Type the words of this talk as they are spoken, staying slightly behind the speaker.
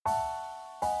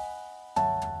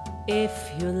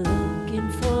If you're looking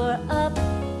for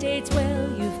updates,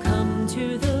 well, you've come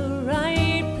to the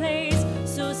right place.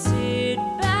 So sit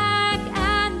back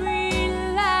and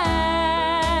relax.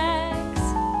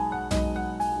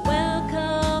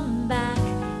 Welcome back.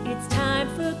 It's time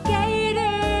for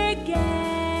Gator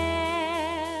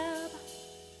Gab.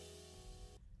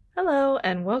 Hello,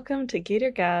 and welcome to Gator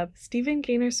Gab, Stephen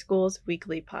Gaynor School's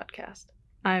weekly podcast.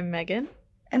 I'm Megan.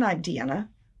 And I'm Deanna.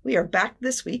 We are back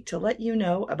this week to let you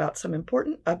know about some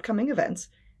important upcoming events,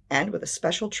 and with a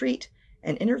special treat,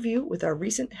 an interview with our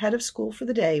recent head of school for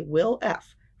the day, Will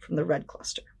F. from the Red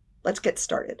Cluster. Let's get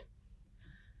started.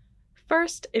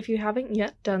 First, if you haven't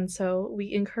yet done so,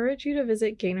 we encourage you to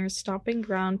visit Gaynor's Stomping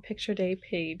Ground Picture Day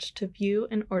page to view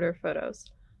and order photos.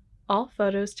 All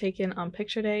photos taken on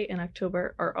Picture Day in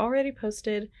October are already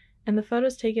posted, and the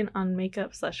photos taken on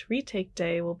Makeup/Retake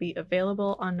Day will be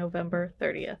available on November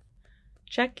 30th.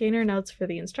 Check Gaynor Notes for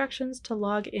the instructions to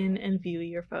log in and view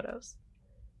your photos.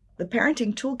 The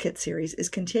Parenting Toolkit series is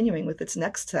continuing with its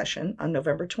next session on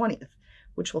November 20th,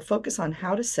 which will focus on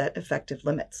how to set effective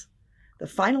limits. The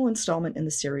final installment in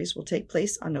the series will take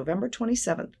place on November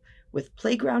 27th with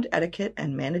Playground Etiquette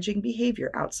and Managing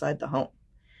Behavior Outside the Home.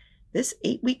 This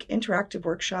 8-week interactive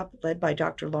workshop, led by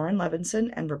Dr. Lauren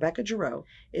Levinson and Rebecca Giroux,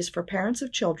 is for parents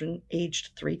of children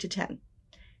aged 3 to 10.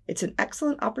 It's an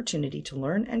excellent opportunity to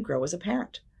learn and grow as a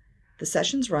parent. The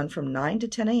sessions run from 9 to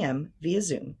 10 a.m. via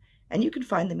Zoom, and you can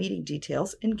find the meeting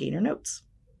details in Gaynor Notes.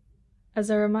 As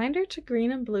a reminder to Green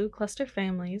and Blue Cluster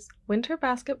families, winter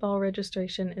basketball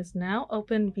registration is now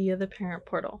open via the parent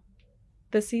portal.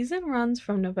 The season runs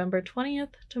from November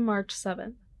 20th to March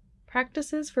 7th.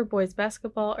 Practices for boys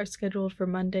basketball are scheduled for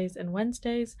Mondays and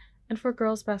Wednesdays, and for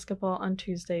girls basketball on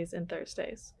Tuesdays and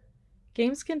Thursdays.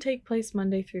 Games can take place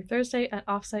Monday through Thursday at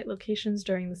off-site locations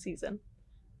during the season.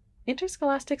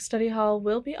 Interscholastic Study Hall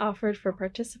will be offered for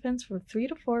participants from 3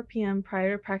 to 4 p.m.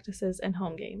 prior to practices and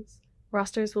home games.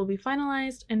 Rosters will be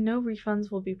finalized, and no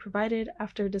refunds will be provided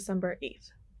after December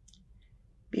 8th.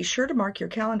 Be sure to mark your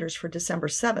calendars for December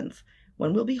 7th,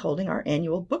 when we'll be holding our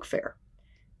annual book fair.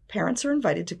 Parents are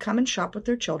invited to come and shop with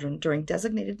their children during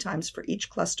designated times for each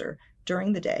cluster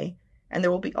during the day, and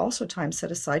there will be also time set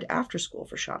aside after school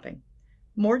for shopping.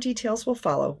 More details will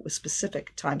follow with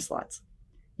specific time slots.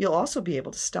 You'll also be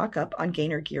able to stock up on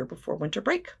Gaynor gear before winter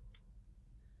break.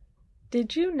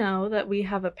 Did you know that we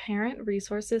have a parent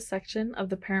resources section of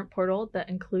the parent portal that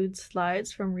includes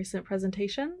slides from recent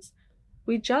presentations?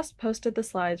 We just posted the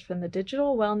slides from the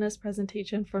digital wellness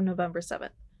presentation from November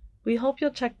 7th. We hope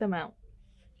you'll check them out.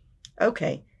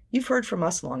 Okay, you've heard from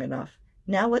us long enough.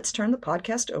 Now let's turn the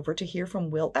podcast over to hear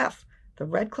from Will F., the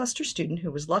Red Cluster student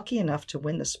who was lucky enough to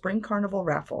win the Spring Carnival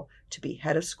raffle to be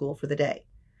head of school for the day.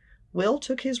 Will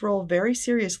took his role very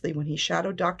seriously when he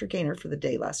shadowed Dr. Gaynor for the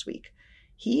day last week.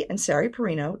 He and Sari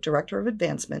Perino, Director of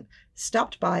Advancement,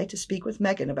 stopped by to speak with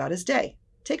Megan about his day.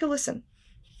 Take a listen.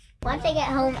 Once I get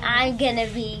home, I'm going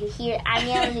to be here. I'm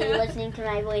going to be listening to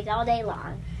my voice all day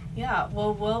long. Yeah,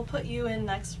 well, we'll put you in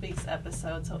next week's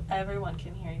episode so everyone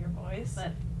can hear your voice.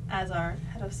 But as our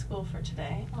head of school for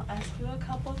today, I'll ask you a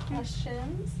couple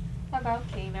questions about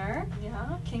Gaynor.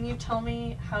 Yeah, can you tell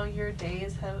me how your day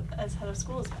as head of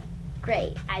school has been?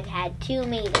 Great. I've had 2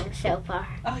 meetings so far.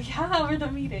 Oh yeah, how were the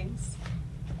meetings?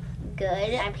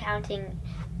 Good. I'm counting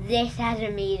this as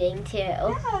a meeting too.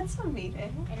 Yeah, it's a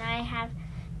meeting. And I have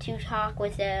to talk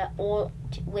with a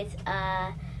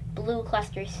Blue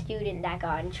Cluster student that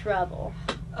got in trouble.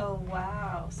 Oh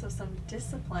wow, so some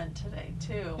discipline today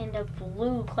too. And a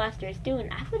Blue Cluster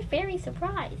student. I was very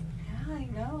surprised. Yeah, I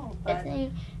know, but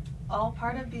all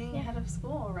part of being head of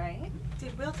school, right?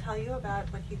 Did Will tell you about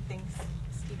what he thinks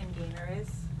Stephen Gaynor is?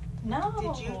 No.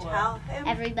 Did you tell him?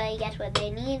 Everybody gets what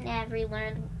they need, and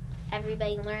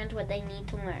everybody learns what they need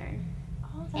to learn.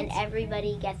 Oh, and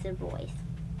everybody gets a voice.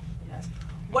 Yes.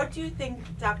 What do you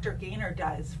think Dr. Gaynor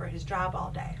does for his job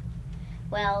all day?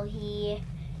 Well, he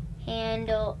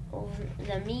handles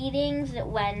the meetings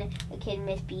when a kid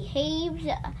misbehaves,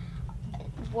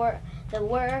 the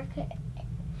work,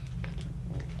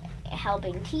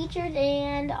 helping teachers,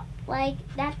 and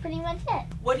that's pretty much it.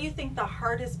 What do you think the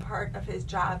hardest part of his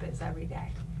job is every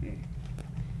day?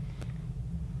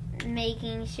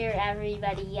 Making sure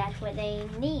everybody gets what they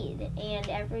need and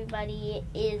everybody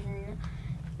is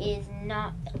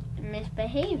not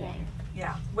misbehaving.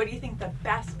 Yeah. What do you think the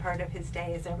best part of his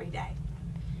day is every day?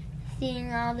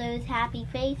 Seeing all those happy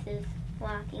faces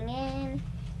walking in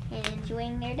and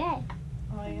enjoying their day.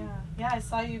 Oh yeah. Yeah, I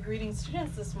saw you greeting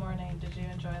students this morning. Did you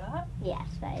enjoy that? Yes,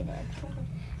 I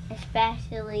did.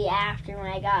 especially after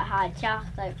when I got hot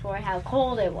chocolate for how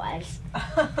cold it was.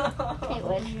 It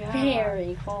was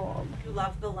very cold. You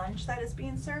love the lunch that is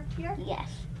being served here? Yes.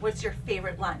 What's your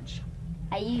favorite lunch?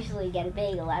 I usually get a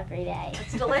bagel every day.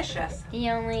 It's delicious.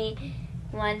 The only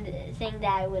one thing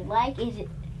that I would like is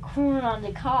corn on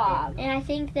the cob. And I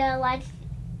think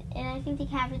the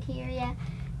cafeteria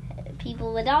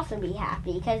people would also be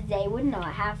happy because they would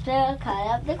not have to cut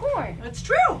up the corn. It's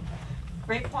true.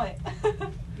 Great point.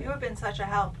 You have been such a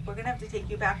help. We're going to have to take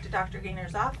you back to Dr.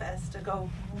 Gaynor's office to go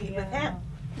meet with him.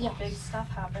 Yes. Big stuff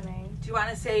happening. Do you want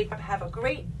to say, have a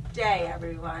great day,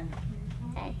 everyone?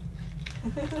 Okay.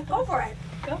 Go for it.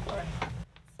 Go for it.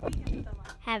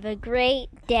 Have a great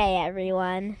day,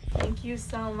 everyone. Thank you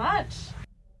so much.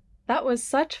 That was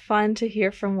such fun to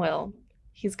hear from Will.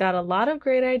 He's got a lot of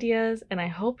great ideas, and I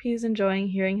hope he's enjoying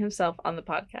hearing himself on the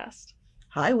podcast.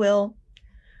 Hi, Will.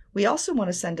 We also want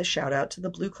to send a shout out to the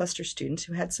Blue Cluster students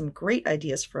who had some great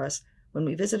ideas for us when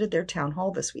we visited their town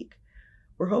hall this week.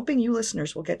 We're hoping you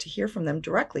listeners will get to hear from them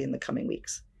directly in the coming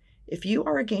weeks. If you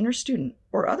are a Gaynor student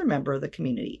or other member of the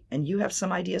community and you have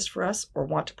some ideas for us or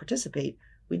want to participate,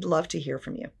 we'd love to hear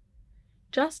from you.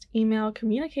 Just email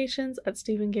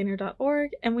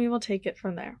communications@stephengaynor.org and we will take it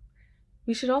from there.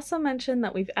 We should also mention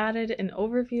that we've added an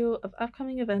overview of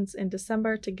upcoming events in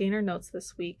December to Gaynor Notes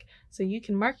this week, so you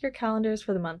can mark your calendars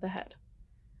for the month ahead.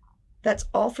 That's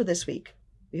all for this week.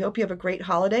 We hope you have a great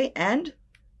holiday and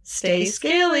stay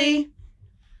scaly!